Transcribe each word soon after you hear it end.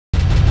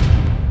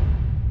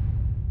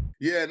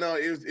Yeah, no,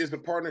 it's a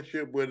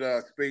partnership with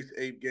Space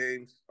Ape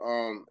Games,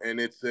 and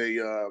it's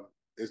a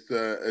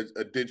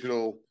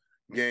digital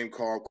game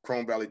called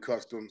Chrome Valley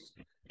Customs,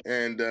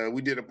 and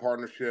we did a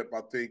partnership.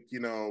 I think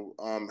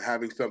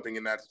having something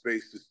in that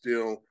space is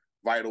still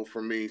vital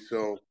for me,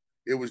 so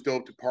it was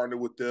dope to partner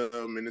with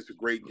them, and it's a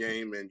great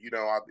game, and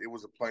it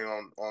was a play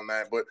on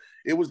that, but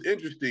it was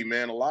interesting,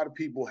 man. A lot of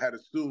people had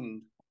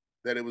assumed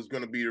that it was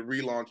going to be a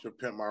relaunch of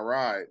Pimp My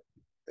Ride,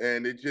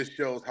 and it just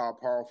shows how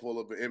powerful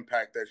of an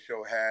impact that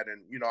show had.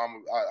 And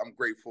I'm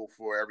grateful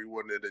for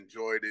everyone that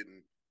enjoyed it,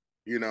 and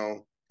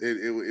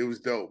it was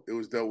dope. It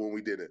was dope when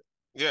we did it.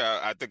 Yeah,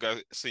 I think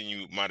I seen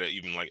you might have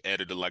even like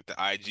edited like the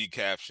IG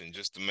caption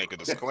just to make a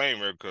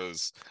disclaimer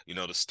because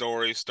the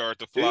stories start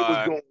to It was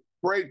fly. going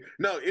great.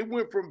 No, it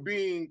went from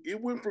being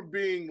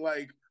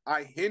like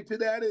I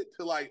hinted at it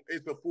to like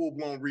it's a full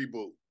blown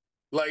reboot.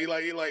 Like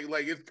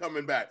it's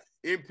coming back.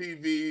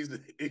 MTV's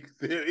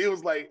it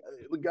was like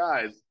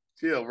guys,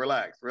 chill,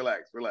 relax,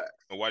 relax, relax.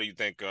 Why do you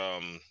think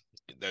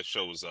that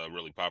show was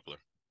really popular?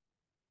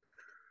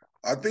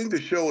 I think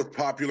the show was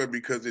popular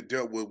because it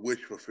dealt with wish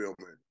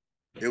fulfillment.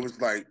 It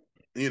was like,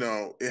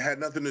 it had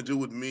nothing to do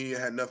with me. It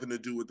had nothing to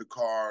do with the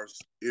cars.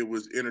 It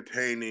was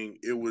entertaining.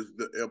 It was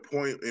a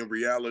point in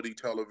reality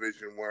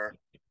television where,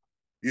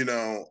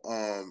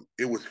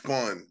 it was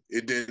fun.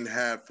 It didn't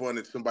have fun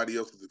at somebody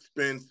else's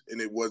expense,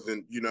 and it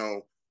wasn't,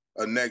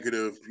 a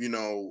negative,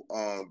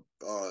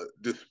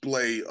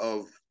 display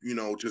of,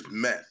 just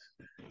mess.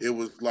 It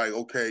was like,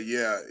 okay,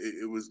 yeah,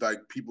 it was like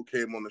people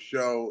came on the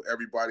show.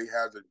 Everybody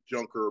has a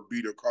junker or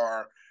beater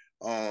car.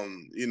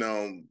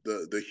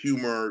 The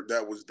humor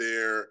that was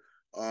there,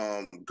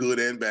 good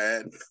and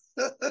bad,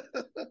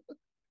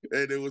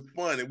 and it was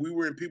fun. And we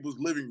were in people's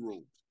living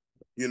rooms.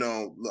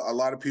 A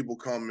lot of people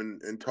come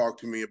and talk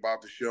to me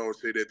about the show and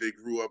say that they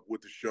grew up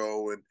with the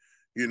show, and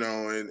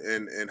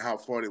and how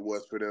fun it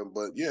was for them.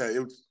 But yeah,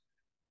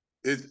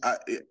 it's I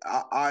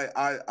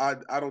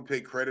don't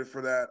take credit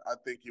for that. I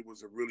think it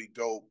was a really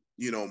dope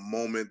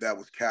moment that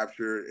was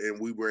captured, and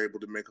we were able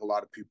to make a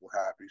lot of people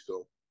happy.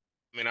 So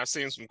I mean, I've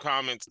seen some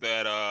comments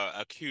that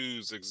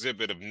accuse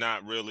Xzibit of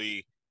not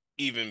really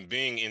even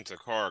being into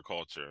car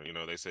culture.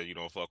 They said you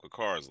don't fuck with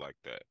cars like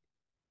that.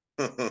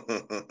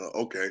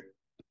 okay.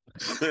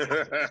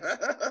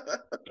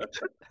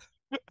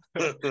 You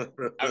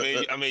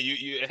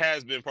it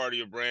has been part of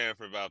your brand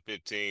for about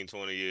 15,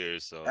 20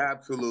 years, so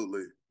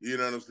Absolutely. You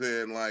know what I'm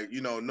saying? Like,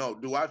 no.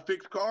 Do I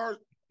fix cars?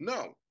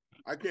 No.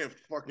 I can't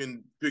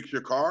fucking fix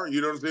your car.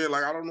 You know what I'm saying?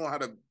 Like, I don't know how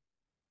to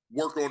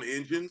work on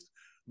engines,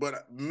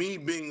 but me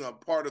being a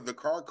part of the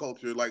car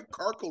culture, like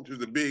car culture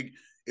is a big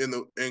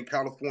in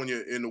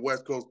California in the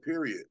West Coast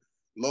period.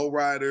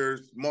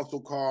 Lowriders,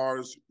 muscle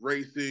cars,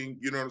 racing,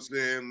 you know what I'm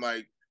saying?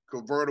 Like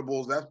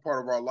convertibles, that's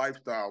part of our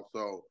lifestyle.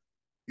 So,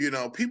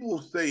 people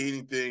will say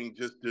anything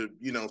just to,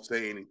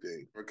 say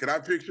anything. Or can I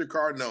fix your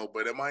car? No,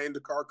 but am I into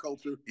car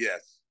culture?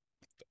 Yes.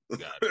 got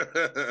it.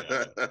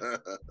 Got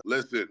it.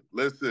 Listen.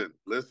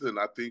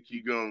 I think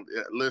you gonna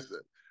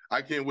listen.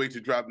 I can't wait to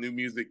drop new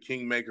music.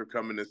 Kingmaker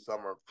coming this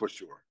summer for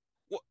sure.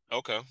 Well,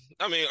 okay.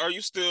 I mean, are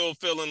you still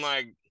feeling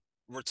like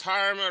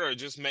retirement, or you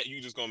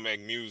just gonna make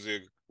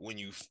music when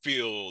you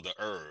feel the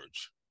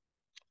urge?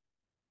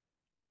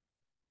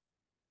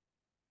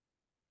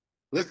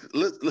 Let's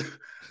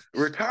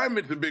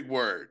retirement's a big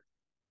word.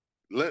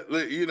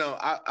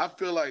 I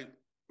feel like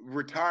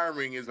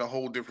retiring is a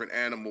whole different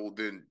animal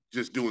than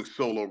just doing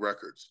solo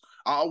records.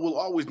 I will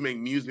always make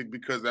music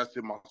because that's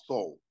in my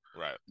soul.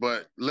 Right.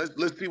 But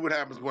let's see what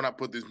happens when I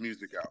put this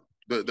music out.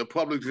 The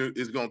public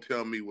is gonna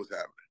tell me what's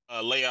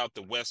happening. Lay out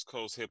the West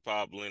Coast hip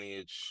hop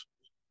lineage.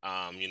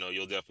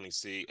 You'll definitely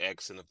see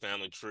X in the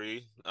family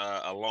tree,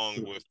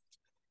 along with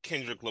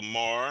Kendrick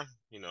Lamar.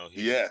 He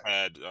Yeah.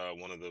 had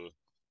one of the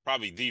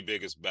probably the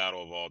biggest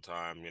battle of all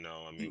time. I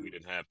mean, we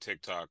didn't have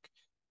TikTok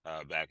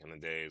back in the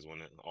days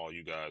when all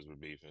you guys were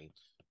beefing.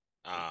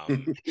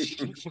 Um,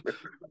 it's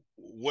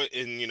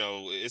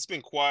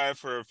been quiet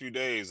for a few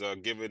days.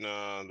 Given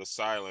the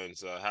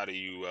silence, how do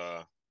you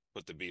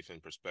put the beef in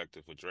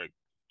perspective with Drake?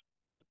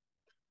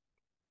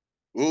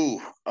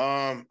 Ooh,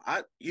 I've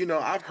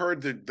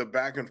heard the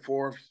back and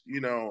forth.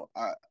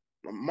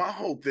 My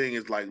whole thing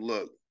is like,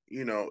 look,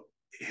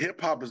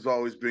 hip hop has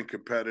always been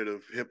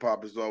competitive. Hip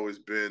hop has always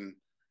been,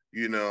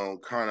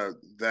 kind of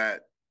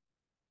that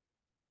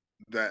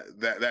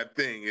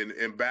thing,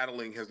 and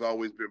battling has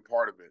always been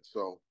part of it.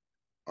 So,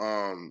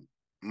 um,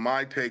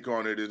 my take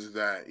on it is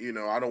that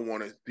I don't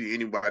want to see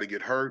anybody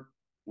get hurt.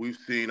 We've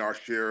seen our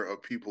share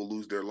of people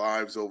lose their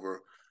lives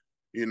over,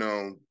 you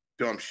know,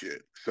 dumb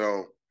shit.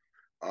 So,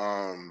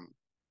 um,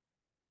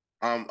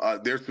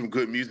 there's some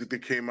good music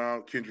that came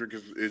out. Kendrick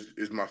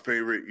is my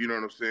favorite. You know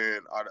what I'm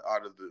saying? Out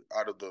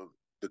of the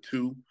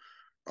two.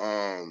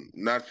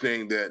 Not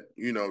saying that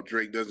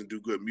Drake doesn't do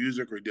good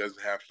music or he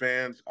doesn't have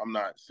fans. I'm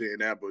not saying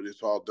that, but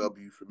it's all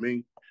W for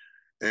me.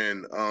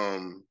 And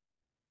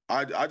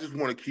I just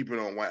want to keep it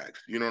on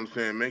wax. You know what I'm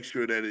saying? Make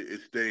sure that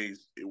it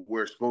stays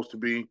where it's supposed to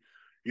be.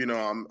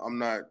 I'm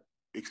not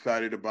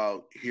excited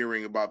about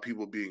hearing about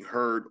people being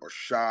hurt or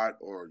shot,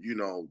 or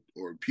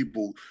or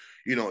people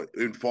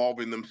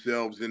involving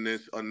themselves in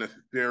this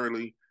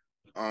unnecessarily.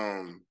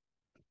 Um,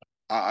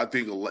 I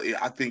think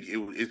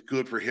it's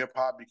good for hip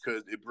hop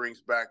because it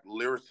brings back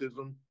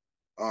lyricism,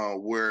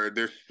 where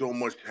there's so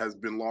much has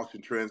been lost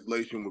in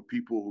translation with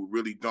people who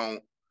really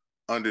don't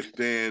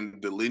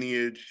understand the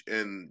lineage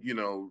and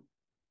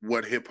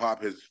what hip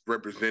hop has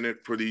represented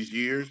for these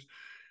years.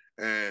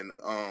 And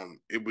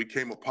it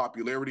became a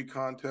popularity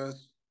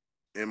contest,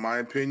 in my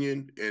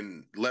opinion,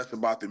 and less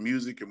about the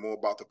music and more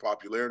about the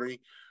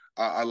popularity.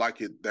 I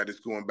like it that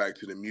it's going back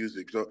to the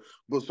music. So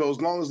as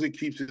long as it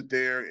keeps it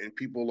there and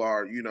people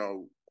are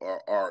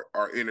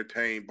are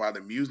entertained by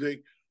the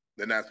music,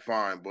 then that's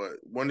fine. But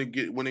when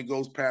it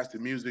goes past the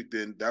music,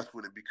 then that's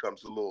when it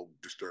becomes a little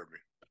disturbing.